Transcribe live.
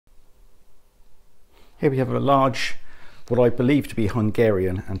Here we have a large, what I believe to be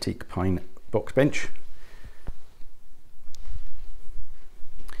Hungarian antique pine box bench.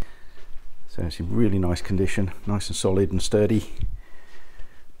 So it's in really nice condition, nice and solid and sturdy.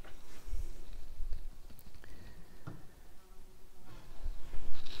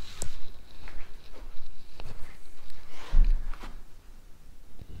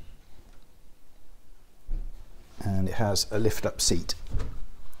 And it has a lift up seat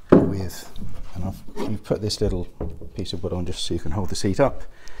with, and I've put this little piece of wood on just so you can hold the seat up,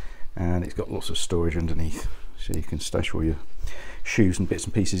 and it's got lots of storage underneath so you can stash all your shoes and bits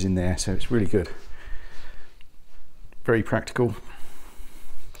and pieces in there, so it's really good, very practical.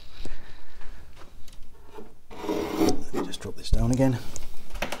 Let me just drop this down again.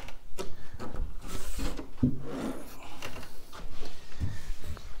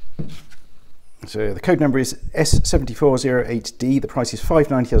 So the code number is S7408D. The price is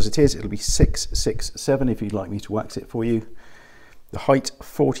 $5.90 as it is. It'll be $667 if you'd like me to wax it for you. The height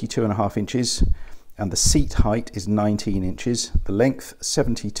 42.5 inches, and the seat height is 19 inches. The length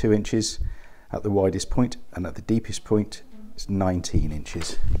 72 inches at the widest point, and at the deepest point it's 19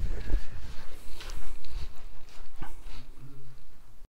 inches.